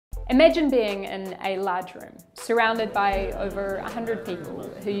Imagine being in a large room, surrounded by over 100 people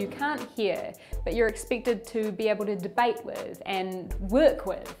who you can't hear, but you're expected to be able to debate with and work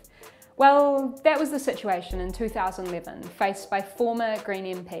with. Well, that was the situation in 2011, faced by former Green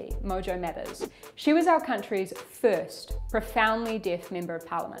MP, Mojo Mathers. She was our country's first profoundly deaf Member of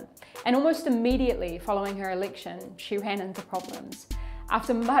Parliament, and almost immediately following her election, she ran into problems.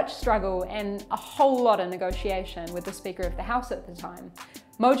 After much struggle and a whole lot of negotiation with the Speaker of the House at the time,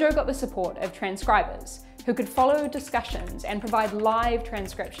 Mojo got the support of transcribers who could follow discussions and provide live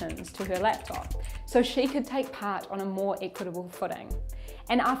transcriptions to her laptop so she could take part on a more equitable footing.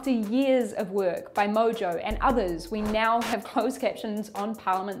 And after years of work by Mojo and others, we now have closed captions on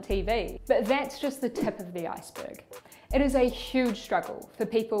Parliament TV. But that's just the tip of the iceberg. It is a huge struggle for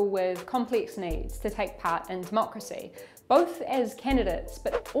people with complex needs to take part in democracy, both as candidates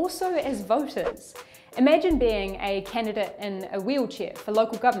but also as voters. Imagine being a candidate in a wheelchair for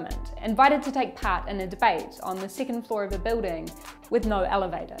local government, invited to take part in a debate on the second floor of a building with no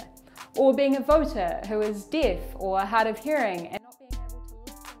elevator. Or being a voter who is deaf or hard of hearing and not being able to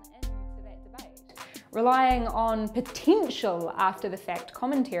listen into that debate, relying on potential after-the-fact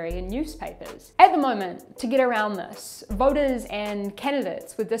commentary in newspapers. At the moment, to get around this, voters and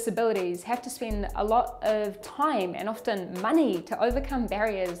candidates with disabilities have to spend a lot of time and often money to overcome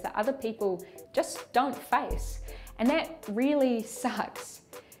barriers that other people just don't face. And that really sucks.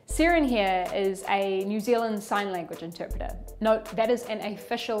 Siren here is a New Zealand Sign Language interpreter. Note, that is an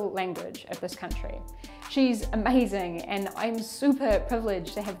official language of this country. She's amazing, and I'm super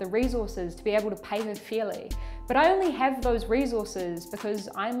privileged to have the resources to be able to pay her fairly. But I only have those resources because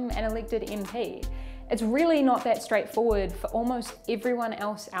I'm an elected MP. It's really not that straightforward for almost everyone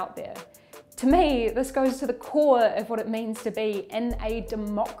else out there. To me, this goes to the core of what it means to be in a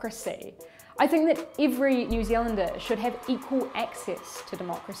democracy. I think that every New Zealander should have equal access to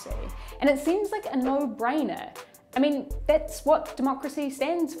democracy, and it seems like a no-brainer. I mean, that's what democracy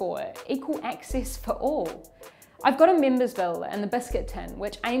stands for, equal access for all. I've got a members bill in the biscuit tin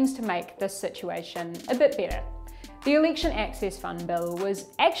which aims to make this situation a bit better. The Election Access Fund bill was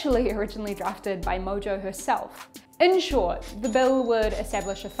actually originally drafted by Mojo herself. In short, the bill would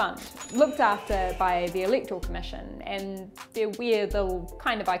establish a fund, looked after by the Electoral Commission and their weird little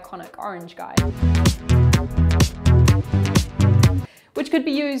kind of iconic orange guy, which could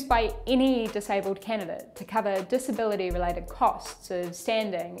be used by any disabled candidate to cover disability-related costs of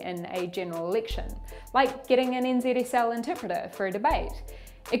standing in a general election, like getting an NZSL interpreter for a debate.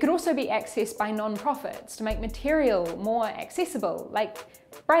 It could also be accessed by non-profits to make material more accessible, like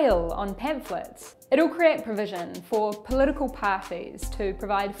Braille on pamphlets. It'll create provision for political parties to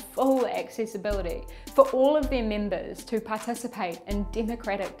provide full accessibility for all of their members to participate in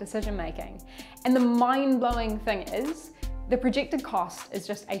democratic decision-making. And the mind-blowing thing is, the projected cost is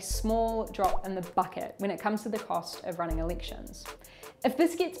just a small drop in the bucket when it comes to the cost of running elections. If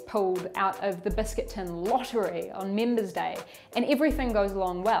this gets pulled out of the biscuit tin lottery on Members Day and everything goes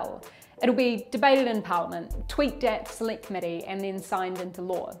along well, it'll be debated in Parliament, tweaked at Select Committee and then signed into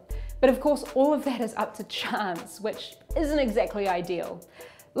law. But of course all of that is up to chance, which isn't exactly ideal.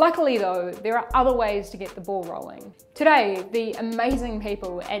 Luckily though, there are other ways to get the ball rolling. Today, the amazing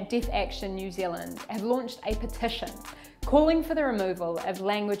people at Deaf Action New Zealand have launched a petition calling for the removal of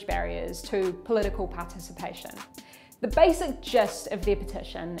language barriers to political participation. The basic gist of their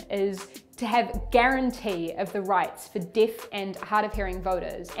petition is to have guarantee of the rights for deaf and hard of hearing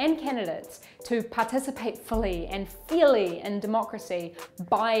voters and candidates to participate fully and fairly in democracy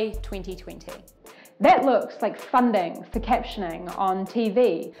by 2020. That looks like funding for captioning on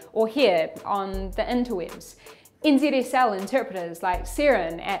TV or here on the interwebs, NZSL interpreters like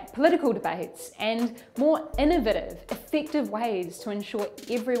Siren at political debates, and more innovative, effective ways to ensure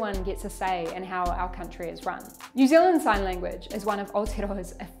everyone gets a say in how our country is run. New Zealand Sign Language is one of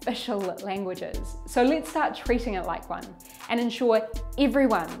Aotearoa's official languages, so let's start treating it like one and ensure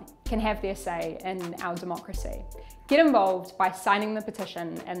everyone can have their say in our democracy. Get involved by signing the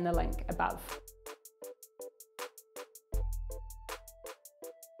petition in the link above.